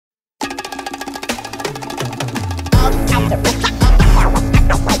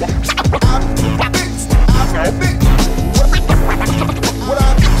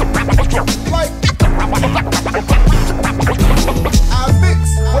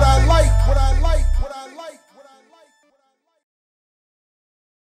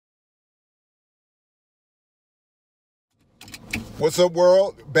What's up,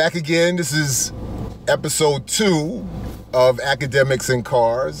 world? Back again. This is episode 2 of Academics and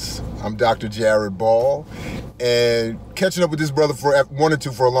Cars. I'm Dr. Jared Ball, and catching up with this brother for one or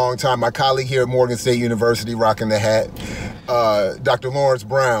two for a long time. My colleague here at Morgan State University, rocking the hat, Dr. Lawrence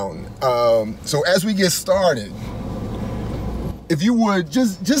Brown. So as we get started, if you would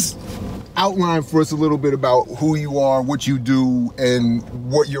just outline for us a little bit about who you are, what you do, and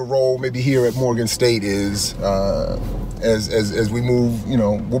what your role maybe here at Morgan State is. As we move,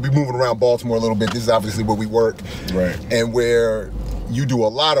 we'll be moving around Baltimore a little bit. This is obviously where we work, right? And where you do a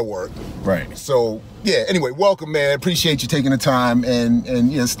lot of work, right? So yeah. Anyway, welcome, man. Appreciate you taking the time,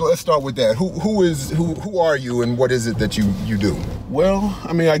 and yes, let's start with that. Who are you, and what is it that you do? Well,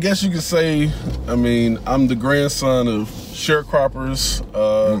 I guess you could say, I'm the grandson of sharecroppers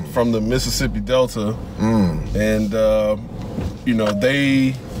from the Mississippi Delta, and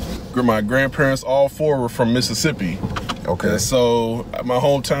my grandparents, all four were from Mississippi. Okay. And so my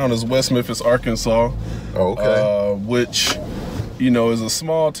hometown is West Memphis, Arkansas. Oh, okay. Which, is a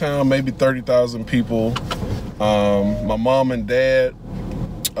small town, maybe 30,000 people. My mom and dad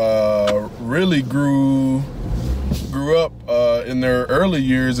really grew up in their early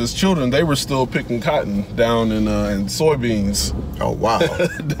years as children. They were still picking cotton down in soybeans. Oh, wow.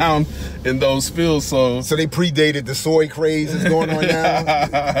 Down in those fields. So they predated the soy craze that's going on now.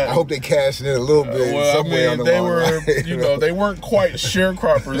 I hope they cashed in a little bit. They weren't quite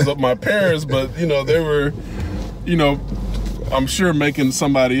sharecroppers of my parents, but they were, I'm sure making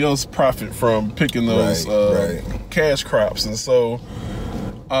somebody else profit from picking those cash crops. And so,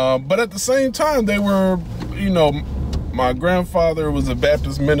 but at the same time, they were, my grandfather was a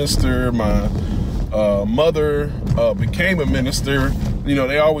Baptist minister. My mother became a minister.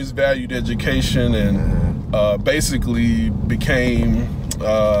 They always valued education and basically became,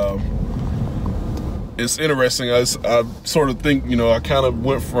 it's interesting. I sort of think, I kind of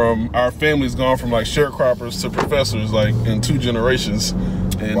went from, our family's gone from like sharecroppers to professors like in 2 generations.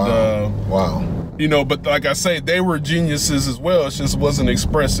 And, wow. But like I say, they were geniuses as well. It just wasn't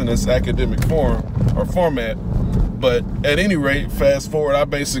expressed in its academic form or format. But at any rate, fast forward, I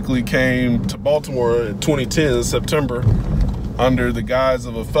basically came to Baltimore in 2010, in September, under the guise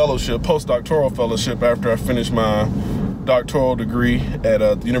of a fellowship, postdoctoral fellowship, after I finished my doctoral degree at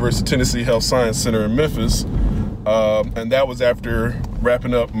the University of Tennessee Health Science Center in Memphis. And that was after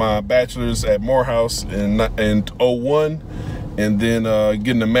wrapping up my bachelor's at Morehouse in 2001. And then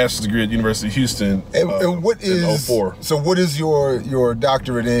getting a master's degree at the University of Houston in 2004. So what is your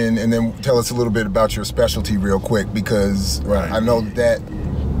doctorate in? And then tell us a little bit about your specialty real quick, because I know that'll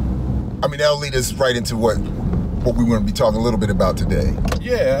lead us right into what we're going to be talking a little bit about today.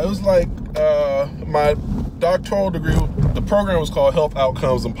 Yeah, it was like my doctoral degree, the program was called Health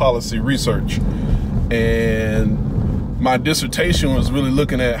Outcomes and Policy Research. And my dissertation was really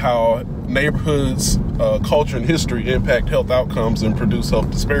looking at how neighborhoods, culture, and history impact health outcomes and produce health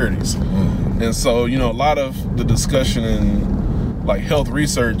disparities. And so, a lot of the discussion in like health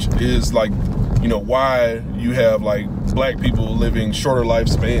research is like, why you have like Black people living shorter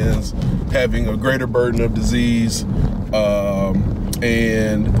lifespans, having a greater burden of disease,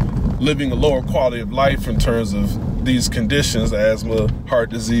 and living a lower quality of life in terms of these conditions, asthma, heart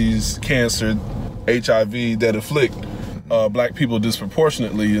disease, cancer, HIV, that afflict Black people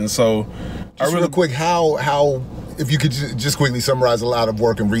disproportionately. And so real quick, how if you could just quickly summarize a lot of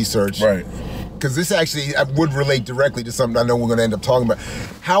work and research, right? Because this actually would relate directly to something I know we're going to end up talking about.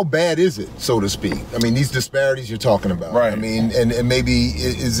 How bad is it, so to speak? These disparities you're talking about, right? And maybe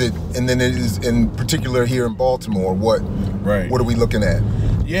is it, and then it is in particular here in Baltimore. What are we looking at?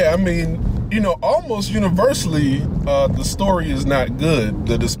 Yeah, almost universally, the story is not good.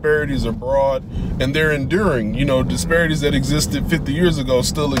 The disparities are broad and they're enduring. Disparities that existed 50 years ago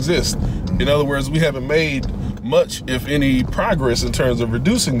still exist. In other words, we haven't made much, if any, progress in terms of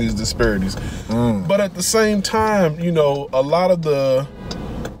reducing these disparities. But at the same time, a lot of the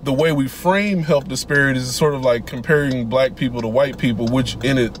way we frame health disparities is sort of like comparing Black people to white people, which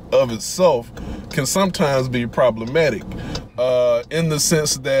in it of itself can sometimes be problematic, in the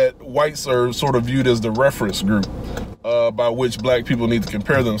sense that whites are sort of viewed as the reference group by which Black people need to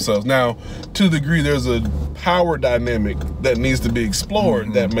compare themselves. Now, to the degree there's a power dynamic that needs to be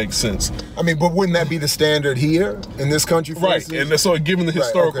explored, that makes sense. But wouldn't that be the standard here in this country, for instance? And so given the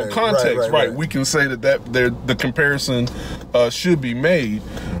historical context, we can say that the comparison should be made.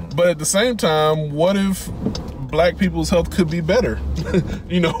 But at the same time, what if Black people's health could be better? What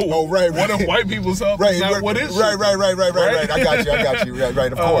if white people's health is not what it should be? Right. I got you.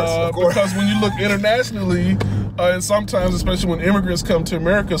 Right, of course. Because when you look internationally, And sometimes, especially when immigrants come to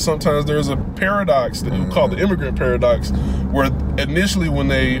America, sometimes there's a paradox that we call the immigrant paradox, where initially when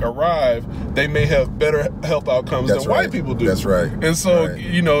they arrive, they may have better health outcomes than white people do. That's right. And so,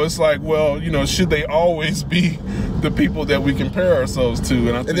 it's like, well, should they always be the people that we compare ourselves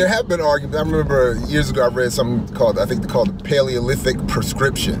to? And there have been arguments. I remember years ago I read something called, I think they called the Paleolithic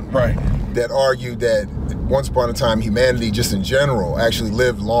prescription. Right. That argued that once upon a time humanity just in general actually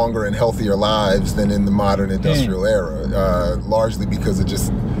lived longer and healthier lives than in the modern industrial era, largely because of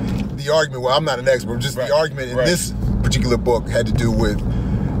just the argument, well, I'm not an expert, just the argument in this particular book had to do with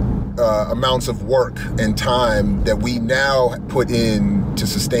amounts of work and time that we now put in to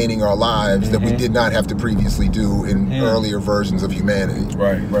sustaining our lives that we did not have to previously do in earlier versions of humanity.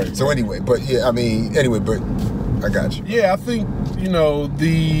 Right. So anyway, but I got you. Yeah, I think,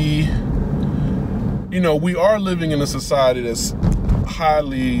 we are living in a society that's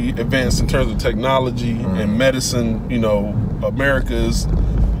highly advanced in terms of technology and medicine. America's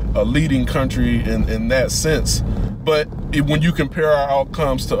a leading country in that sense. But when you compare our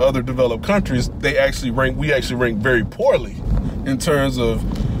outcomes to other developed countries, we actually rank very poorly in terms of,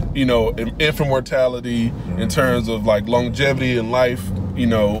 infant mortality, in terms of like longevity in life.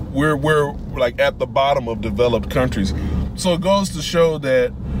 We're like at the bottom of developed countries. So it goes to show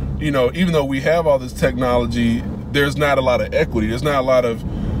that, even though we have all this technology, there's not a lot of equity. There's not a lot of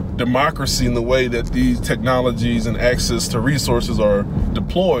democracy in the way that these technologies and access to resources are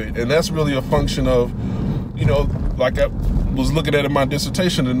deployed. And that's really a function of, like I was looking at in my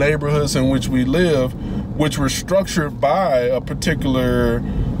dissertation, the neighborhoods in which we live, which were structured by a particular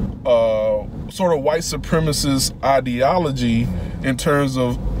sort of white supremacist ideology in terms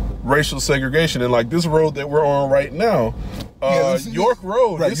of racial segregation. And like this road that we're on right now, York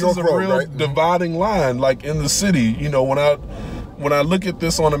Road, this is a real dividing line, like in the city. When I look at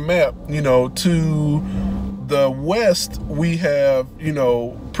this on a map, to the west we have,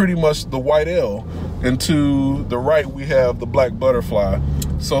 pretty much the white L, and to the right we have the black butterfly.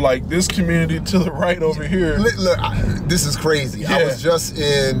 So like this community to the right over here. Look, this is crazy. I was just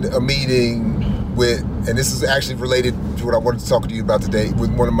in a meeting with, and this is actually related to what I wanted to talk to you about today,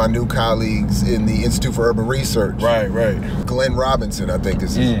 with one of my new colleagues in the Institute for Urban Research. Right. Glenn Robinson, I think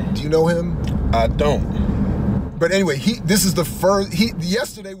is his. Do you know him? I don't. But anyway, this is the first,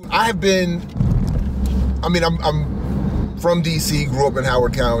 yesterday, I'm from DC, grew up in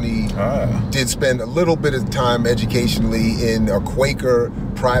Howard County, did spend a little bit of time educationally in a Quaker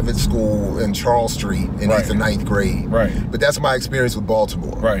private school in Charles Street in 8th and 9th grade. Right. But that's my experience with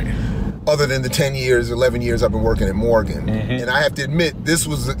Baltimore. Right. Other than the 10 years, 11 years I've been working at Morgan. And I have to admit,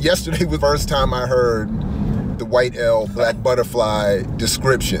 yesterday was the first time I heard the white L, black butterfly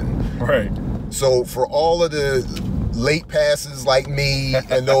description. Right. So for all of the late passes like me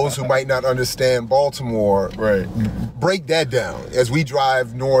and those who might not understand Baltimore, break that down as we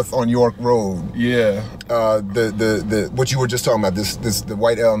drive north on York Road. Yeah. The what you were just talking about, the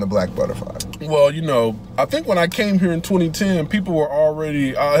white L and the black butterfly. Well, I think when I came here in 2010, people were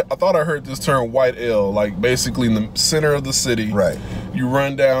already, I thought I heard this term white L, like basically in the center of the city. Right. You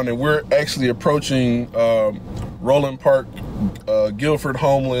run down, and we're actually approaching Roland Park, Guilford,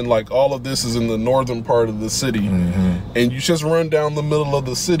 Homeland, like all of this is in the northern part of the city. And you just run down the middle of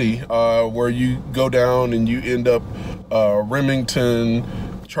the city where you go down and you end up Remington,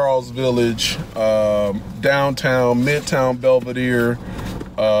 Charles Village, downtown, Midtown Belvedere,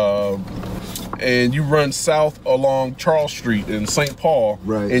 and you run south along Charles Street in St. Paul,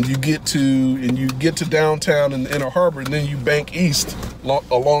 and you get to downtown in the Inner Harbor, and then you bank east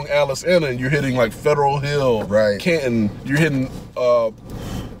along Alice Anna, and you're hitting like Federal Hill, Canton. You're hitting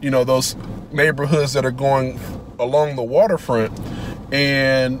those neighborhoods that are going along the waterfront,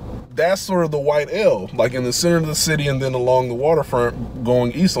 and that's sort of the white L, like in the center of the city, and then along the waterfront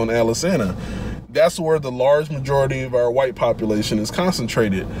going east on Alice Anna. That's where the large majority of our white population is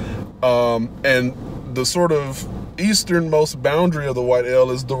concentrated. And the sort of easternmost boundary of the white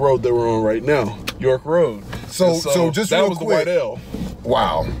L is the road that we're on right now, York Road. So just that real was quick, the white L.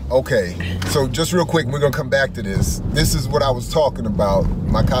 Wow. Okay. So just real quick, we're gonna come back to this. This is what I was talking about.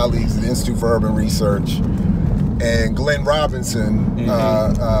 My colleagues at the Institute for Urban Research and Glenn Robinson,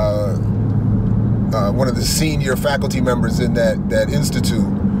 one of the senior faculty members in that institute,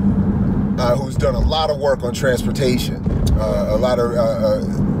 who's done a lot of work on transportation, a lot of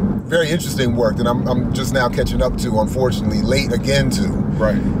very interesting work that I'm just now catching up to, unfortunately, late again to.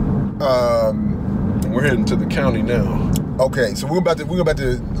 Right. We're heading to the county now. Okay, so we're about to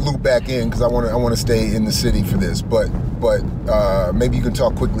loop back in because I want to stay in the city for this, but maybe you can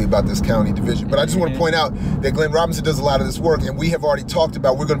talk quickly about this county division. But I just want to point out that Glenn Robinson does a lot of this work, and we have already talked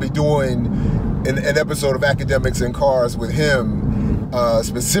about we're going to be doing an episode of Academics in Cars with him,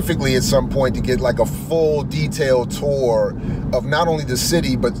 specifically at some point to get like a full detailed tour of not only the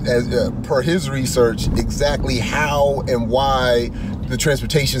city, but as per his research, exactly how and why the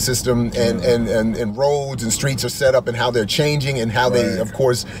transportation system and roads and streets are set up and how they're changing and how they, of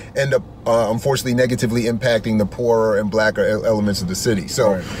course, end up unfortunately negatively impacting the poorer and blacker elements of the city.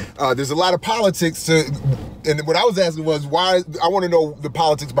 So there's a lot of politics to, and what I was asking was why, I want to know the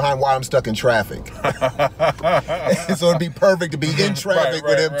politics behind why I'm stuck in traffic. So it'd be perfect to be in traffic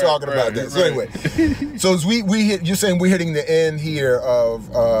with him talking about that. So anyway, so as we hit, you're saying we're hitting the end here of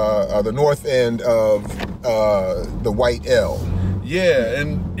the north end of the White L. Yeah,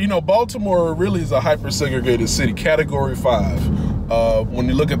 and you know, Baltimore really is a hyper-segregated city, Category 5. When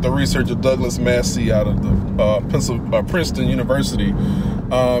you look at the research of Douglas Massey out of the Princeton University, you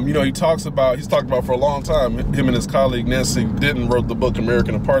know, he's talked about for a long time, him and his colleague Nancy Denton wrote the book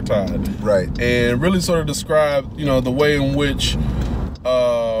American Apartheid. Right. And really sort of described, you know, the way in which,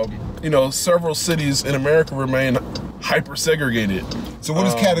 you know, several cities in America remain hyper-segregated. So what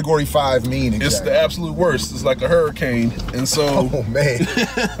does Category 5 mean exactly? It's the absolute worst. It's like a hurricane. And so oh, man.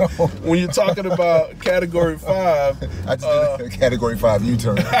 when you're talking about Category 5... I just did a Category 5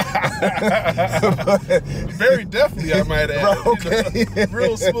 U-turn. Very definitely, I might add. Right, okay. You know,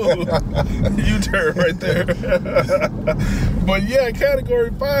 real smooth U-turn right there. But yeah,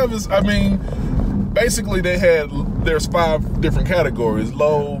 Category 5 is, I mean, basically there's 5 different categories: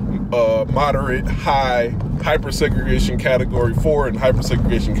 low, moderate, high, hyper-segregation Category 4, and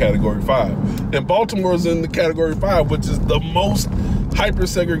hyper-segregation Category 5. And Baltimore is in the Category 5, which is the most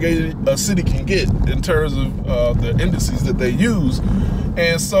hyper-segregated a city can get in terms of the indices that they use.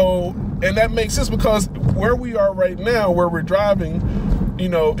 And so, and that makes sense because where we are right now, where we're driving, you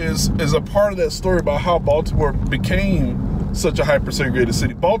know, is a part of that story about how Baltimore became such a hyper-segregated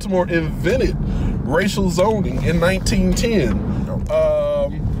city. Baltimore invented racial zoning in 1910.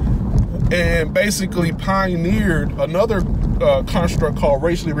 And basically pioneered another construct called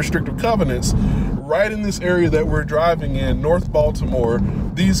racially restrictive covenants right in this area that we're driving in, North Baltimore.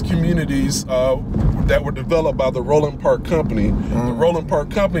 These communities that were developed by the Roland Park Company. The Roland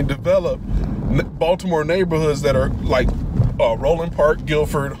Park Company developed Baltimore neighborhoods that are like Roland Park,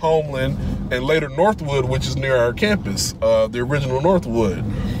 Guilford, Homeland, and later Northwood, which is near our campus, the original Northwood.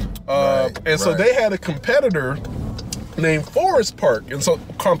 So they had a competitor named Forest Park and so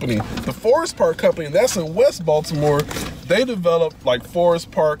company. The Forest Park Company, and that's in West Baltimore. They developed like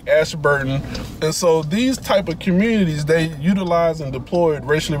Forest Park, Ashburton, and so these type of communities, they utilized and deployed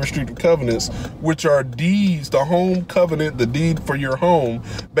racially restricted covenants, which are deeds, the home covenant, the deed for your home,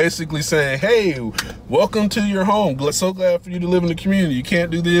 basically saying, hey, welcome to your home. So glad for you to live in the community. You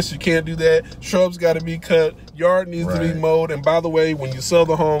can't do this, you can't do that. Shrubs got to be cut. Yard needs to be mowed. And by the way, when you sell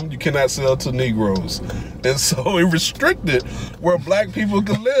the home, you cannot sell to Negroes. And so it restricted where black people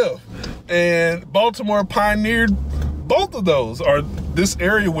could live. And Baltimore pioneered both of those. Or this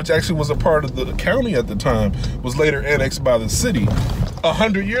area, which actually was a part of the county at the time, was later annexed by the city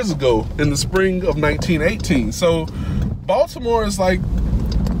 100 years ago in the spring of 1918. So Baltimore is like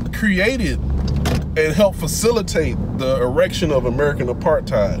created and helped facilitate the erection of American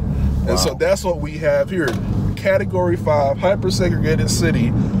apartheid. And so that's what we have here. Category 5, hyper-segregated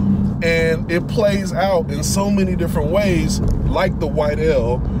city. And it plays out in so many different ways, like the White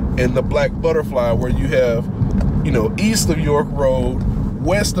L and the Black Butterfly, where you have, you know, east of York Road,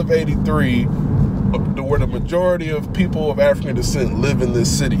 west of 83, where the majority of people of African descent live in this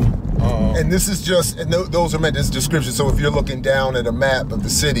city. And this is just, and those are meant as descriptions. So if you're looking down at a map of the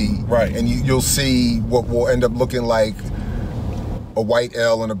city, and you'll see what will end up looking like a white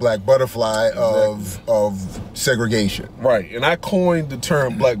L and a black butterfly of segregation. Right. And I coined the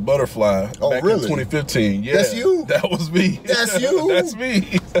term black butterfly back in 2015. Yeah. That's you? That was me. That's you? That's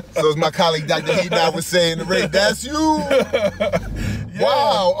me. So as my colleague Dr. Heaton I was saying, that's you? Yeah.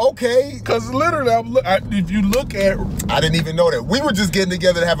 Wow, okay. Because literally, if you look at... I didn't even know that. We were just getting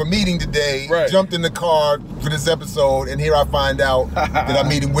together to have a meeting today, jumped in the car for this episode, and here I find out that I'm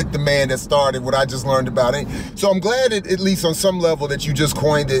meeting with the man that started what I just learned about it. So I'm glad, at least on some level, that you just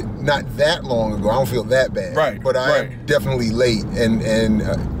coined it not that long ago. I don't feel that bad. Right. But I am definitely late, and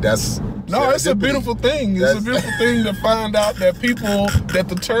that's... No, it's a beautiful thing. It's a beautiful thing to find out that that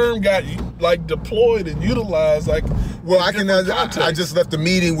the term got like deployed and utilized like. Well, I just left a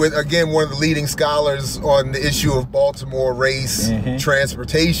meeting with, again, one of the leading scholars on the issue of Baltimore race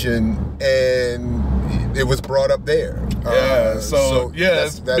transportation, and it was brought up there. Yeah,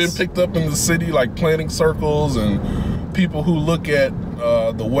 it's been picked up in the city, like planning circles and people who look at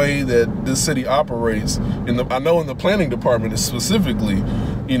the way that this city operates. I know in the planning department specifically,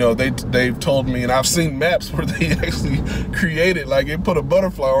 you know, they've told me, and I've seen maps where they actually created, like they put a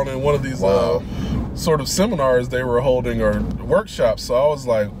butterfly on it in one of these sort of seminars they were holding or workshops. So I was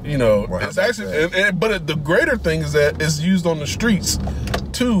like, you know, it's actually, but the greater thing is that it's used on the streets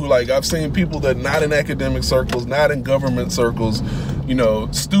too. Like I've seen people that not in academic circles, not in government circles, you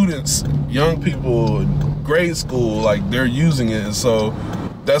know, students, young people, grade school, like they're using it. And so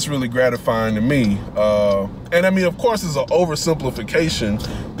that's really gratifying to me. And I mean, of course, it's an oversimplification.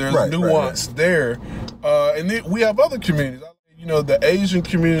 There's nuance there. And then we have other communities. You know, the Asian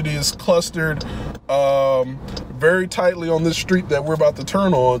community is clustered very tightly on this street that we're about to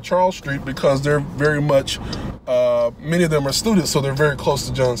turn on, Charles Street, because they're very much, many of them are students, so they're very close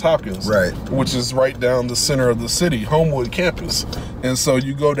to Johns Hopkins, which is right down the center of the city, Homewood campus. And so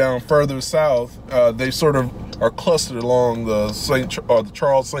you go down further south, they sort of are clustered along the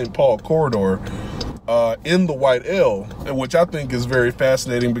Charles St. Paul corridor in the White L, which I think is very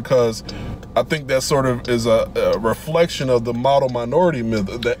fascinating because I think that sort of is a reflection of the model minority myth.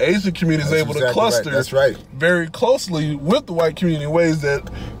 The Asian community is able to cluster very closely with the white community in ways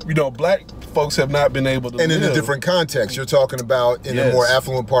that, you know, black folks have not been able to live. In a different context. You're talking about in a more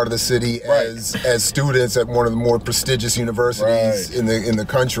affluent part of the city as students at one of the more prestigious universities in the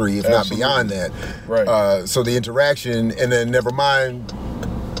country, if not beyond that. So the interaction, and then never mind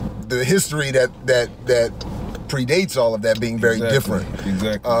the history that predates all of that being very different.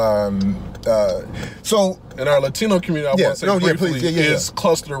 So in our Latino community, I want to say briefly, is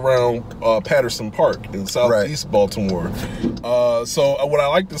clustered around Patterson Park in southeast Baltimore. So what I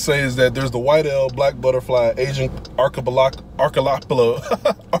like to say is that there's the White L, Black Butterfly, Asian Archipelago.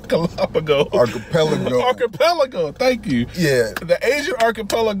 Thank you. Yeah. The Asian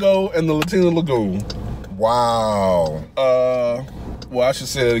Archipelago and the Latino Lagoon. Wow. Well, I should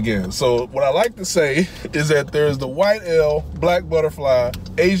say it again. So what I like to say is that there's the White L, Black Butterfly,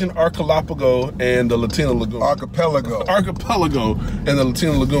 Asian Archipelago, and the Latino Lagoon. Archipelago and the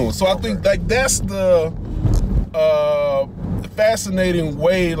Latino Lagoon. So I think like that's the fascinating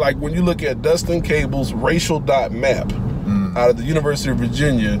way, like when you look at Dustin Cable's racial dot map out of the University of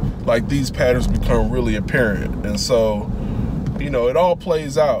Virginia, like these patterns become really apparent. And so, you know, it all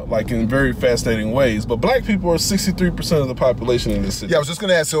plays out like in very fascinating ways. But black people are 63% of the population in this city. Yeah, I was just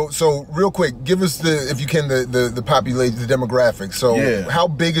going to ask. So real quick, give us if you can, the population, the demographics. So how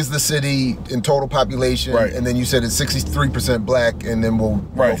big is the city in total population? And then you said it's 63% black, and then we'll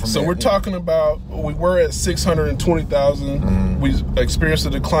go from there. We're talking about, we were at 620,000. We experienced a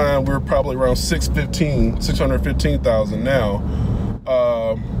decline. We're probably around 615,000 now.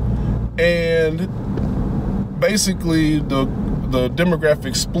 And basically the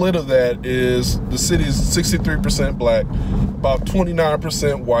demographic split of that is the city is 63% black, about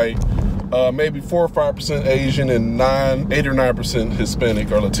 29% white, maybe 4 or 5% Asian, and 8 or 9%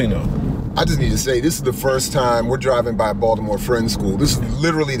 Hispanic or Latino. I just need to say, this is the first time we're driving by Baltimore Friends School. This is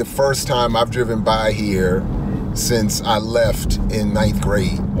literally the first time I've driven by here since I left in 9th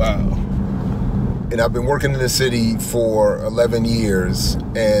grade. Wow. And I've been working in the city for 11 years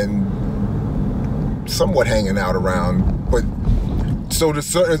and somewhat hanging out around, but so to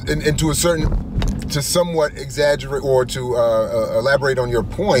somewhat exaggerate or to elaborate on your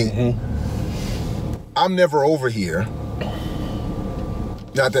point, I'm never over here.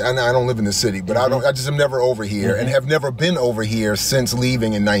 Not that I don't live in the city, but I just am never over here and have never been over here since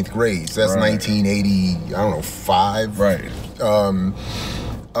leaving in 9th grade. So that's 1980, I don't know, 5.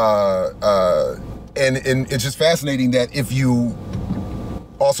 And it's just fascinating that if you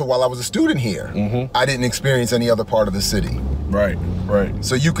also, while I was a student here, I didn't experience any other part of the city.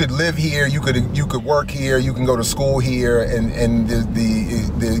 So you could live here, you could work here, you can go to school here, and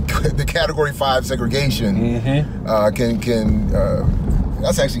the Category 5 segregation can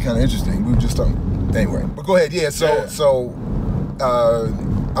that's actually kind of interesting. We were just talking anyway. But go ahead, So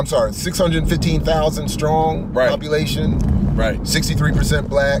I'm sorry, 615,000 strong population. 63%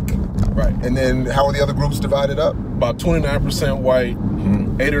 black. And then how are the other groups divided up? About 29% white,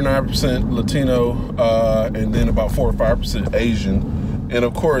 8 or 9% Latino, and then about 4 or 5% Asian. And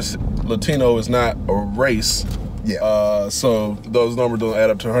of course, Latino is not a race. So those numbers don't add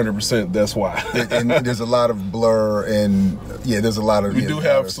up to 100%. That's why. and there's a lot of blur, and there's a lot of. We do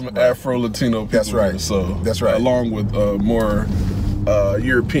have some Afro-Latino people. That's right. Here, so that's right. Along with more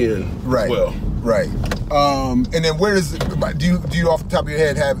European as well. And then where do you off the top of your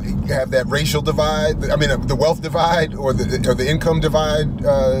head have that racial divide? I mean, the wealth divide or the income divide?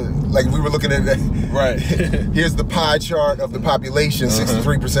 Like we were looking at here's the pie chart of the population,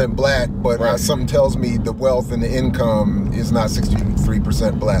 63% black, but something tells me the wealth and the income is not 63%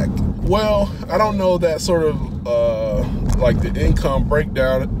 93% black. Well, I don't know that sort of like the income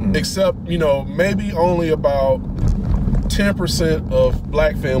breakdown, except, you know, maybe only about 10% of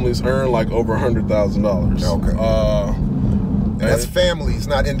black families earn like over $100,000. Okay. And that's families,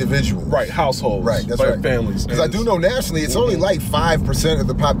 not individuals. Right, households. Right, that's right. Families. Because I do know nationally, it's only like 5% of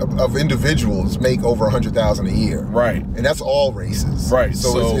the of individuals make over $100,000 a year. Right. And that's all races. Right.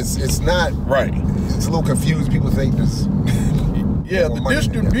 So it's not. Right. It's a little confused. People think there's. Yeah, the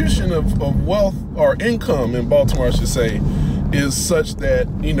distribution of wealth or income in Baltimore, I should say, is such that,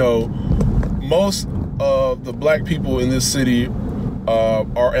 you know, most of the black people in this city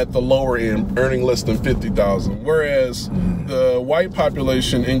are at the lower end, earning less than $50,000, whereas the white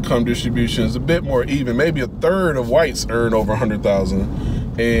population income distribution is a bit more even. Maybe a third of whites earn over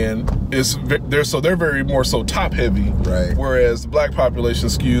 $100,000, and they're very more so top heavy, right? Whereas the black population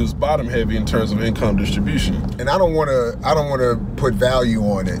skews bottom heavy in terms of income distribution. And I don't want to put value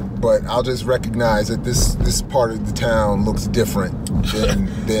on it, but I'll just recognize that this part of the town looks different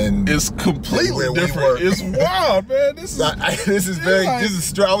than it's completely different. It's wild, man. This is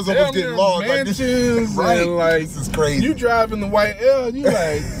I was almost getting lost. Mansions, right? And like, this is crazy. You drive in the white L, and you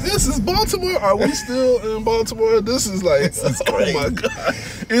like, this is Baltimore. Are we still in Baltimore? This is like, this is crazy. Oh my god,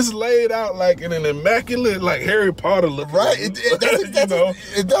 it's laid out like in an immaculate, like Harry Potter look. Right.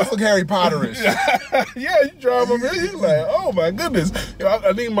 It does look Harry Potterish. Yeah, you drive over here, you're like, oh my goodness,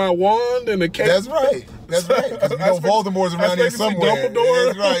 I need my wand and a cape. That's right. That's right. Because Voldemort's around here somewhere.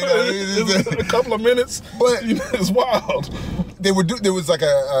 Dumbledore. That's right. A couple of minutes, but you know, it's wild. There was like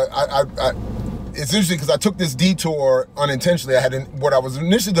it's interesting because I took this detour unintentionally. What I was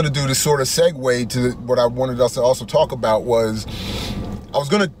initially going to do to sort of segue to what I wanted us to also talk about was I was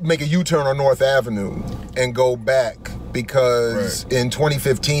going to make a U-turn on North Avenue and go back because in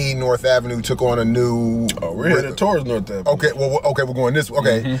 2015 North Avenue took on a new. Oh, we're headed towards North Avenue. Okay, we're going this way.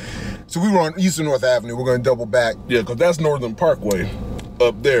 Okay, so we were on Eastern North Avenue. We're going to double back. Yeah, because that's Northern Parkway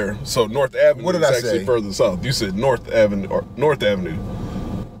up there. So North Avenue what did is I actually say? Further south. You said North Avenue or North Avenue.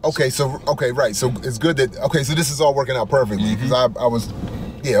 Okay, right. So it's good that so this is all working out perfectly because I was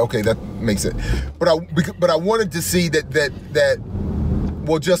that makes it. But I wanted to see that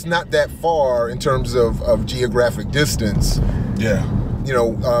well, just not that far in terms of geographic distance. Yeah. You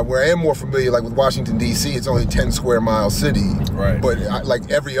know, where I am more familiar, like with Washington, D.C., it's only a 10 square mile city. Right. But like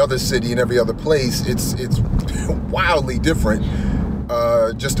every other city and every other place, it's wildly different.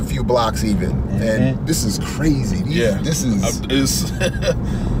 Just a few blocks even. And this is crazy. This is...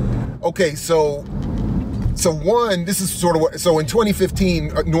 Okay, so one, this is sort of what... So in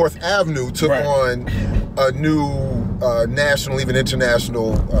 2015, North Avenue took on a new national, even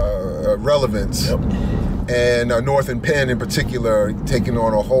international relevance. Yep. And North and Penn in particular taking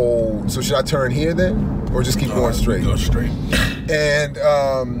on a whole... So should I turn here then? Or just keep going straight? Go straight. And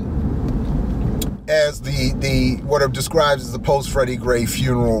as the what it describes as the post-Freddie Gray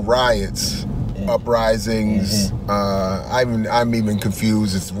funeral riots, uprisings, I'm even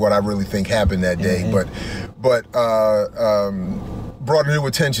confused as to what I really think happened that day, but brought a new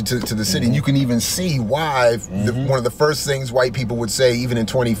attention to the city. And you can even see why one of the first things white people would say, even in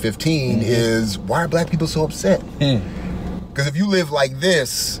 2015, is, why are black people so upset? Because if you live like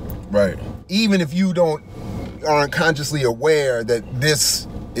this, right, even if you aren't consciously aware that this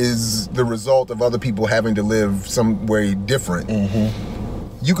is the result of other people having to live somewhere different,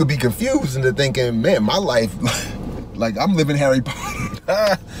 you could be confused into thinking, man, my life, like I'm living Harry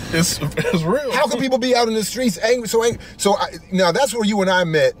Potter. It's real. How can people be out in the streets angry? So now that's where you and I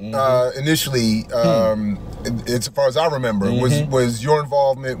met initially. As far as I remember, was your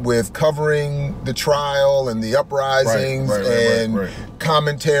involvement with covering the trial and the uprisings and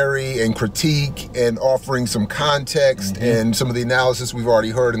commentary and critique and offering some context and some of the analysis we've already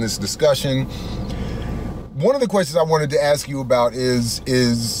heard in this discussion. One of the questions I wanted to ask you about is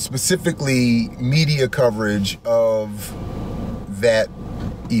specifically media coverage of that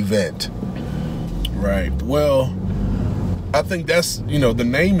event. Right. Well, I think that's, the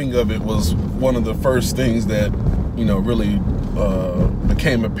naming of it was one of the first things that, really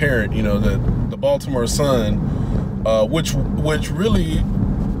became apparent, that the Baltimore Sun, which really,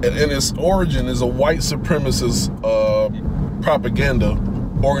 in its origin, is a white supremacist propaganda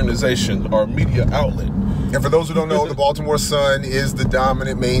organization or media outlet. And for those who don't know, the Baltimore Sun is the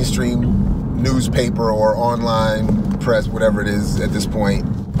dominant mainstream newspaper or online press, whatever it is at this point.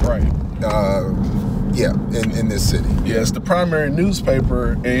 Right. In this city. Yeah, it's the primary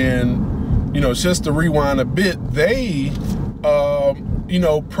newspaper, and just to rewind a bit, they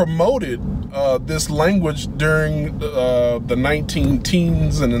promoted this language during the 19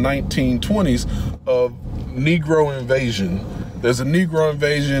 teens and the 1920s of Negro invasion there's a Negro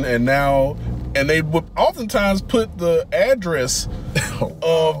invasion, and they would oftentimes put the address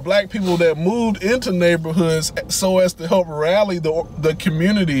of black people that moved into neighborhoods so as to help rally the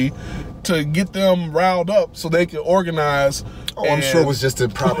community to get them riled up so they could organize. Oh, I'm sure it was just to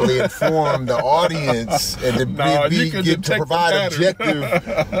properly inform the audience and to provide objective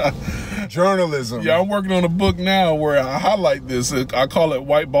journalism. Yeah, I'm working on a book now where I highlight this. I call it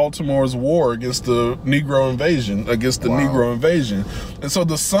White Baltimore's War against the Negro invasion, Negro invasion. And so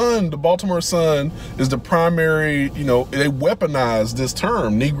the Baltimore Sun is the primary, they weaponized this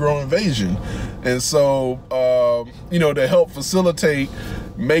term, Negro invasion. And so, to help facilitate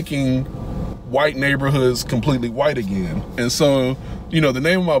making white neighborhoods completely white again. And so, the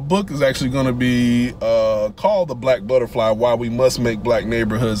name of my book is actually going to be called The Black Butterfly, Why We Must Make Black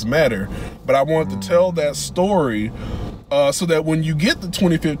Neighborhoods Matter. But I wanted to tell that story so that when you get to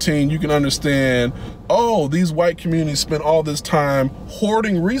 2015, you can understand, these white communities spent all this time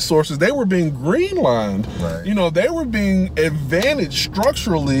hoarding resources. They were being greenlined. Right. They were being advantaged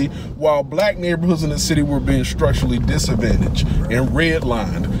structurally while black neighborhoods in the city were being structurally disadvantaged and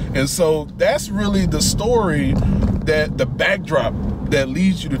redlined. And so that's really the story, the backdrop that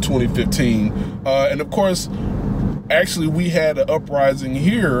leads you to 2015. And of course, actually, we had an uprising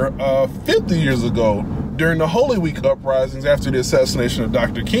here 50 years ago during the Holy Week uprisings after the assassination of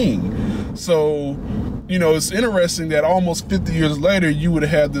Dr. King. So, it's interesting that almost 50 years later, you would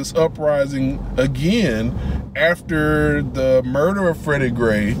have had this uprising again after the murder of Freddie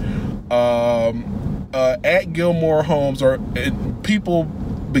Gray at Gilmore Homes, people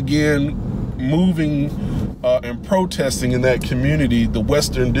began moving and protesting in that community, the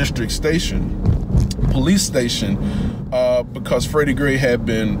Western District Police Station, because Freddie Gray had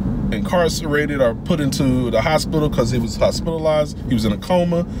been incarcerated or put into the hospital because he was hospitalized. He was in a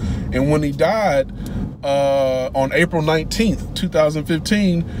coma. And when he died on April 19th,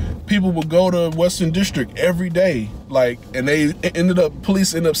 2015, people would go to Western District every day. And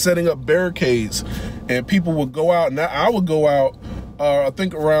police ended up setting up barricades, and people would go out. And I would go out, I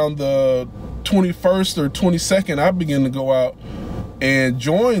think around the 21st or 22nd, I began to go out and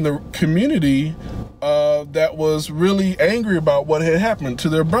join the community that was really angry about what had happened to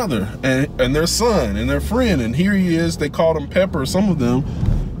their brother and their son and their friend. And here he is. They called him Pepper, some of them.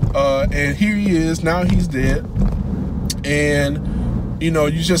 And here he is. Now he's dead. And,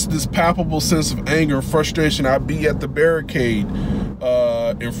 you just this palpable sense of anger and frustration. I'd be at the barricade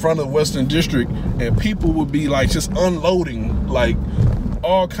in front of Western District, and people would be just unloading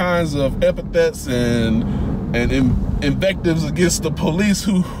all kinds of epithets and invectives against the police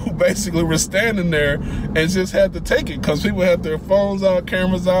who basically were standing there and just had to take it because people had their phones out,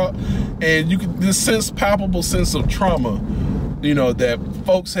 cameras out, and you could this palpable sense of trauma, that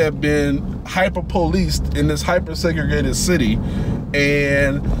folks have been hyper policed in this hyper segregated city,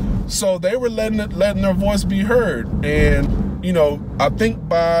 and so they were letting their voice be heard. And I think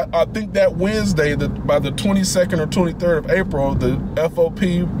that Wednesday, by the 22nd or 23rd of April, the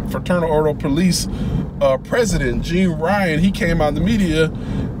FOP, Fraternal Order of Police president, Gene Ryan, he came out in the media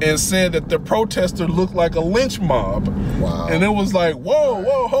and said that the protester looked like a lynch mob. Wow. And it was like,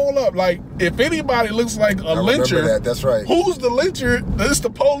 whoa, hold up. If anybody looks like a lyncher, that's right. Who's the lyncher? It's the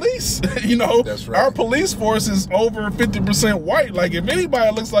police. That's right. Our police force is over 50% white. If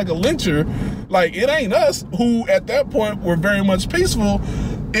anybody looks like a lyncher, it ain't us who at that point were very much peaceful.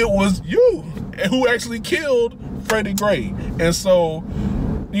 It was you who actually killed Freddie Gray. And so,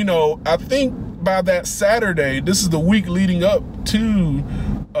 I think by that Saturday, this is the week leading up to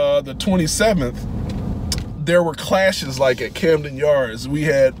the 27th, there were clashes at Camden Yards.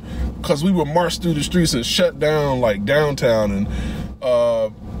 Because we would march through the streets and shut down downtown, and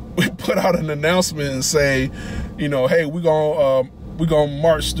we put out an announcement and say, hey, we're gonna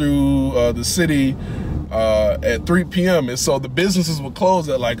march through the city at 3 p.m. And so the businesses would close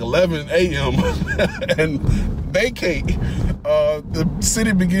at 11 a.m. and vacate. The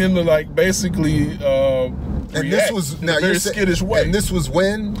city began to basically and this was now in a very skittish way. And this was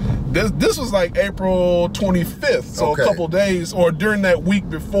when? This was April 25th, so a couple days, or during that week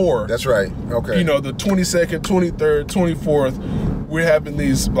before. That's right. Okay. The 22nd, 23rd, 24th, we're having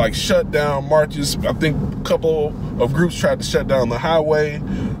these shutdown marches. I think a couple of groups tried to shut down the highway.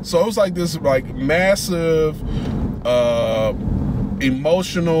 So it was this massive,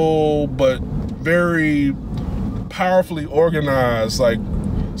 emotional, but very powerfully organized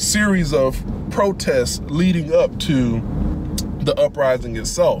series of protests leading up to the uprising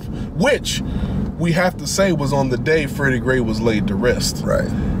itself, which we have to say was on the day Freddie Gray was laid to rest. Right.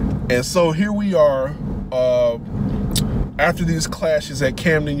 And so here we are after these clashes at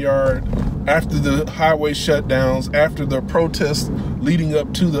Camden Yard. after the highway shutdowns, after the protests leading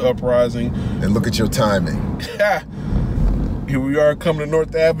up to the uprising. And look at your timing. Here we are coming to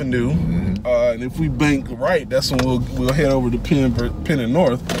North Avenue, and if we bank right, that's when we'll head over to Penn and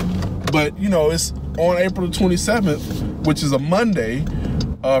North. But you know, it's on April the 27th, which is a Monday.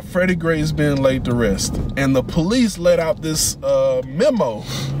 Freddie Gray's been laid to rest, and the police let out this memo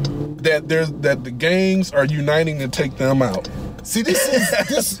that the gangs are uniting to take them out. See,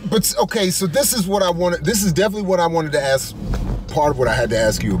 but okay. So this is what I wanted. This is definitely what I wanted to ask. Part of what I had to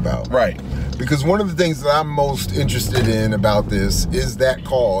ask you about, right? Because one of the things that I'm most interested in about this is that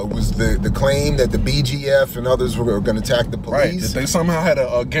call. It was the claim that the BGF and others were going to attack the police. Right. That they somehow had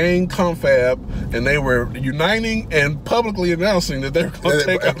a gang confab, and they were uniting and publicly announcing that they were going to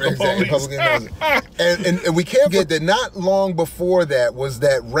take out the police. And we can't forget that not long before that was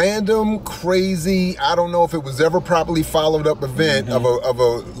that random, crazy, I don't know if it was ever properly followed up event of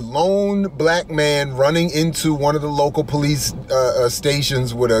a lone black man running into one of the local police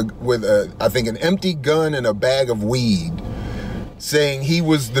stations with I think an empty gun and a bag of weed, saying he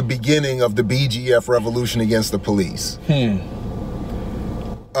was the beginning of the BGF revolution against the police. And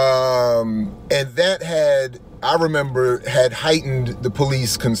that I remember had heightened the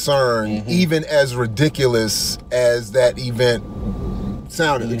police concern, even as ridiculous as that event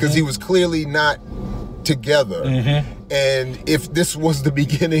sounded, because he was clearly not together. And if this was the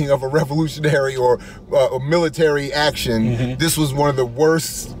beginning of a revolutionary or a military action, this was one of the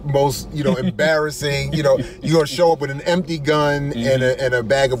worst, most embarrassing. You're gonna show up with an empty gun and a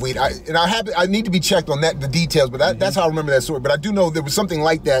bag of weed. I need to be checked on the details, but that's how I remember that story. But I do know there was something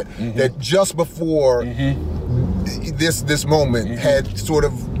like that that just before this moment had sort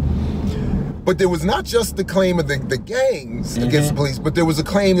of. But there was not just the claim of the gangs against the police, but there was a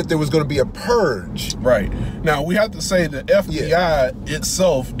claim that there was going to be a purge. Right. Now, we have to say the FBI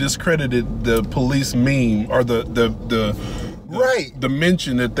itself discredited the police meme or the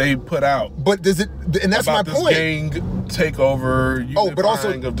mention that they put out. But does it, and that's my point. Gang takeover. But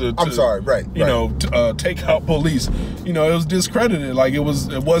also, I'm sorry, take out police. It was discredited. Like it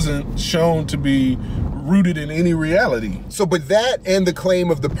wasn't shown to be rooted in any reality. So, but that and the claim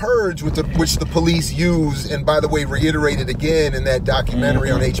of the purge, which the police used, and by the way, reiterated again in that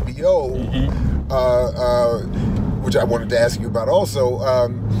documentary on HBO, which I wanted to ask you about also,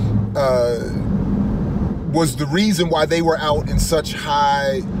 was the reason why they were out in such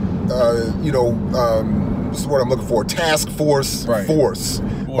high, this is what I'm looking for, task force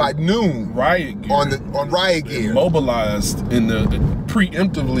by noon. Riot gear. On riot gear. Mobilized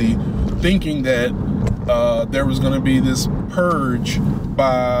preemptively thinking that there was going to be this purge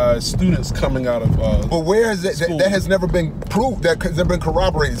by students coming out of but where is it? That has never been proved. That has never been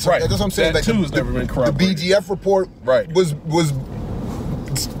corroborated. So that's what I'm saying. That too has never been corroborated. The BGF report was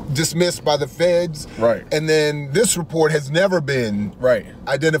dismissed by the feds. Right. And then this report has never been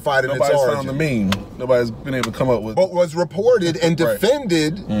identified in its origin. Nobody's found the meme. Nobody's been able to come up with. But was reported and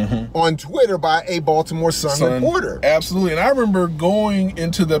defended on Twitter by a Baltimore Sun reporter. Absolutely. And I remember going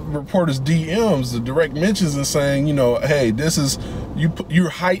into the reporter's DMs, the direct mentions, and saying, hey, this is you're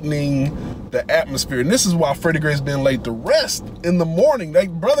heightening the atmosphere, and this is why Freddie Gray's been laid to rest in the morning.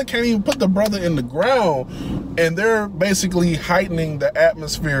 That brother can't even put the brother in the ground, and they're basically heightening the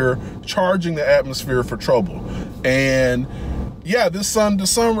atmosphere, charging the atmosphere for trouble. And yeah, the Sun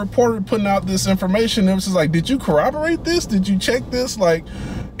reporter putting out this information. It was just like, did you corroborate this? Did you check this? Like,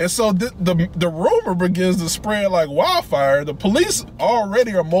 and so the rumor begins to spread like wildfire. The police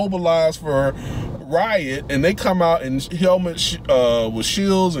already are mobilized for riot, and they come out in helmets with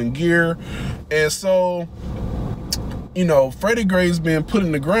shields and gear. And so, Freddie Gray's been put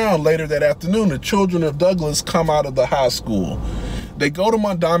in the ground. Later that afternoon, the children of Douglas come out of the high school. They go to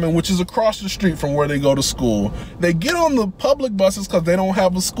Mondawmin, which is across the street from where they go to school. They get on the public buses because they don't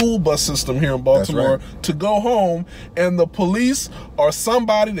have a school bus system here in Baltimore to go home. And the police or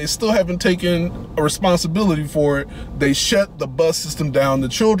somebody, they still haven't taken a responsibility for it. They shut the bus system down. The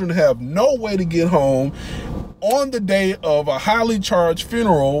children have no way to get home on the day of a highly charged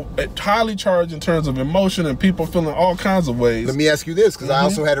funeral, highly charged in terms of emotion and people feeling all kinds of ways. Let me ask you this, because I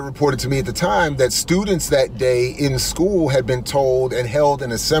also had it reported to me at the time that students that day in school had been told and held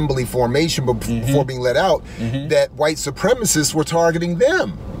an assembly formation before being let out that white supremacists were targeting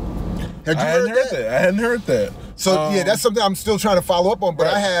them. Had you heard that? I hadn't heard that. So yeah, that's something I'm still trying to follow up on. But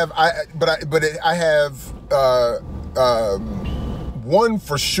I have one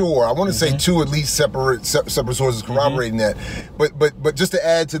for sure. I want to say two at least separate sources corroborating that. But just to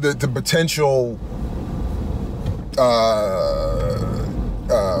add to the potential, I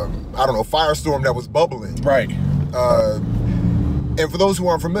don't know, firestorm that was bubbling. Right. And for those who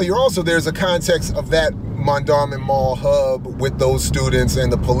aren't familiar, also there's a context of that Mondawmin Mall hub with those students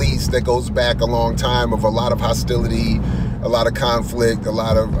and the police that goes back a long time, of a lot of hostility, a lot of conflict, a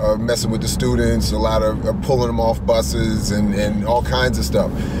lot of messing with the students, a lot of pulling them off buses and all kinds of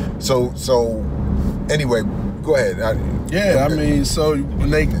stuff. So anyway, go ahead. I mean, so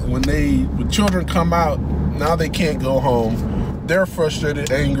when children come out, now they can't go home. They're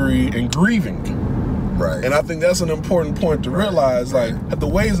frustrated, angry, and grieving. Right. And I think that's an important point to realize, like the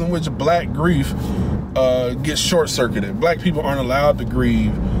ways in which black grief gets short-circuited. Black people aren't allowed to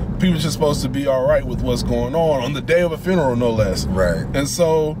grieve. People are just supposed to be all right with what's going on the day of a funeral, no less. Right. And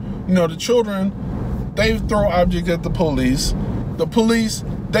so, the children, they throw objects at the police. The police,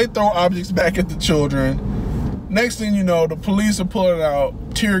 they throw objects back at the children. Next thing you know, the police are pulling out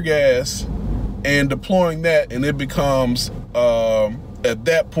tear gas and deploying that, and it becomes, at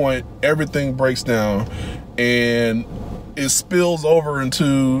that point, everything breaks down, and it spills over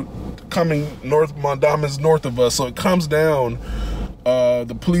into Mondawmin's north of us. So it comes down.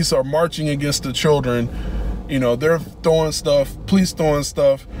 The police are marching against the children. They're throwing stuff, police throwing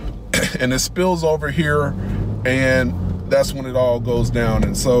stuff, and it spills over here, and that's when it all goes down.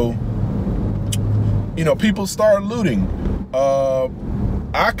 And so, people start looting.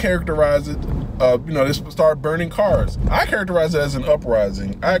 I characterize it, they start burning cars. I characterize it as an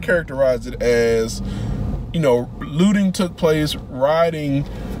uprising. I characterize it as, looting took place, rioting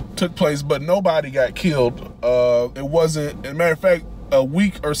took place, but nobody got killed. It wasn't, as a matter of fact, a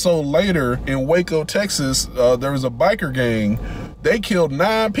week or so later in Waco, Texas, there was a biker gang. They killed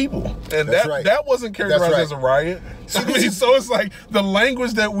 9 people, and that wasn't characterized as a riot. I mean, so it's like the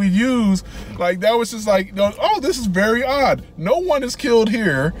language that we use, like that was just like, oh, this is very odd. No one is killed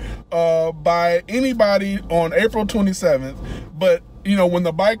here by anybody on April 27th, but when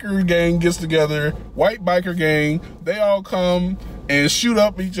the biker gang gets together, white biker gang, they all come and shoot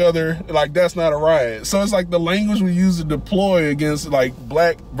up each other, like that's not a riot. So it's like the language we use to deploy against like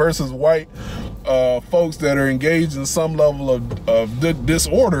black versus white folks that are engaged in some level of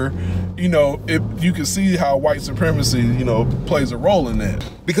disorder, you can see how white supremacy, plays a role in that.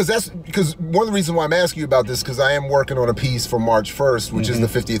 Because one of the reasons why I'm asking you about this, because I am working on a piece for March 1st, which is the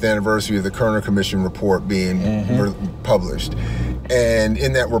 50th anniversary of the Kerner Commission report being published. And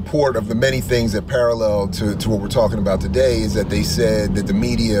in that report, of the many things that parallel to what we're talking about today, is that they said that the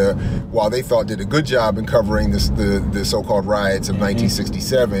media, while they thought did a good job in covering the so-called riots of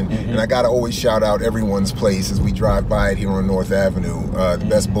 1967, and I got to always shout out Everyone's Place as we drive by it here on North Avenue, the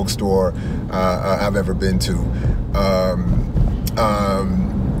best bookstore I've ever been to.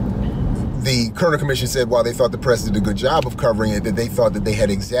 The Kerner Commission said while they thought the press did a good job of covering it, that they thought that they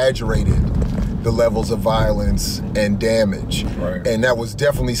had exaggerated the levels of violence and damage. Right. And that was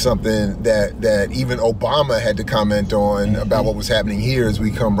definitely something that even Obama had to comment on about what was happening here as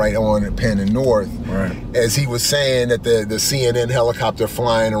we come right on at Penn and North. Right. As he was saying that the CNN helicopter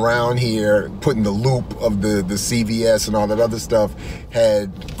flying around here, putting the loop of the CVS and all that other stuff,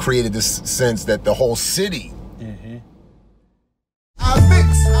 had created this sense that the whole city. I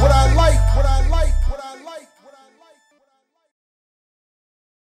mix what I like,